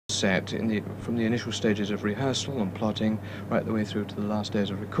set from the initial stages of rehearsal and plotting right the way through to the last days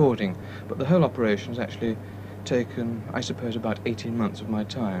of recording. But the whole operation has actually taken, I suppose, about 18 months of my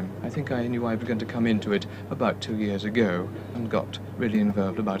time. I think I knew I was going to come into it about 2 years ago and got really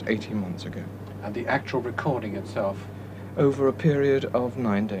involved about 18 months ago. And the actual recording itself? Over a period of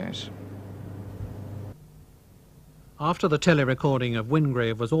 9 days. After the tele-recording of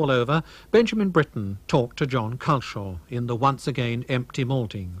Wingrave was all over, Benjamin Britten talked to John Culshaw in the once again empty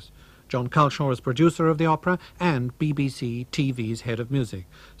maltings. John Culshaw is producer of the opera and BBC TV's head of music,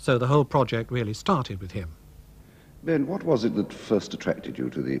 so the whole project really started with him. Ben, what was it that first attracted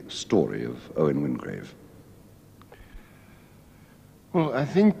you to the story of Owen Wingrave? Well, I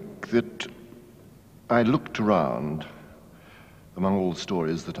think that I looked around among all the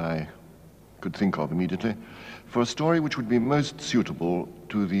stories that I could think of immediately for a story which would be most suitable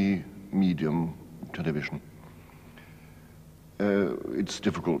to the medium television. It's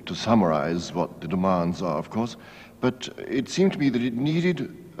difficult to summarize what the demands are, of course, but it seemed to me that it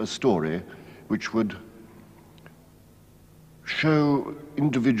needed a story which would show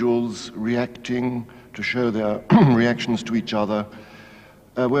individuals reacting, to show their reactions to each other,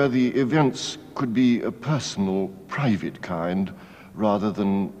 where the events could be a personal, private kind, rather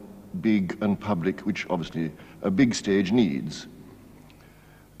than big and public, which obviously a big stage needs.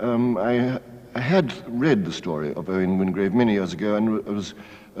 I had read the story of Owen Wingrave many years ago and was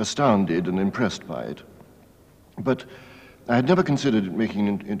astounded and impressed by it. But I had never considered making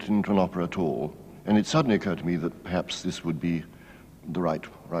it into an opera at all, and it suddenly occurred to me that perhaps this would be the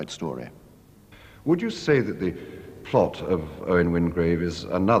right story. Would you say that the plot of Owen Wingrave is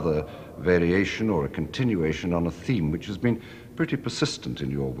another variation or a continuation on a theme which has been pretty persistent in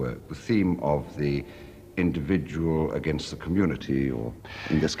your work, the theme of the individual against the community, or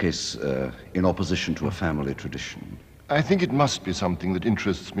in this case, in opposition to a family tradition? I think it must be something that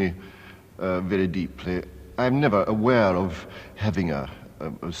interests me very deeply. I'm never aware of having a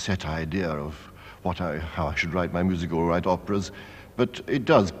set idea of how I should write my music or write operas, but it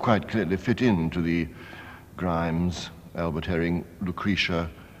does quite clearly fit into the Grimes, Albert Herring, Lucretia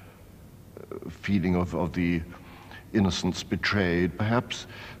feeling of the innocence betrayed, perhaps.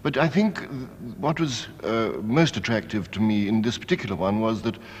 But I think what was most attractive to me in this particular one was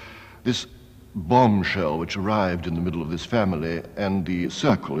that this bombshell which arrived in the middle of this family and the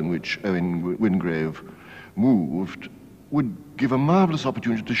circle in which Owen Wingrave moved would give a marvelous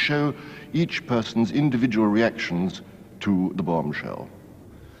opportunity to show each person's individual reactions to the bombshell.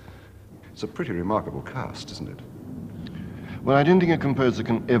 It's a pretty remarkable cast, isn't it? Well, I don't think a composer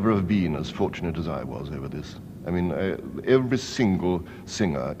can ever have been as fortunate as I was over this. I mean, every single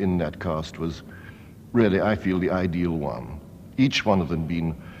singer in that cast was really, I feel, the ideal one. Each one of them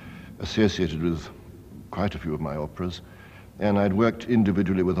being associated with quite a few of my operas, and I'd worked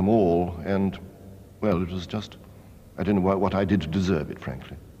individually with them all, and, well, it was just, I don't know what I did to deserve it,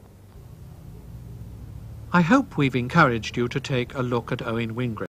 frankly. I hope we've encouraged you to take a look at Owen Wingrave.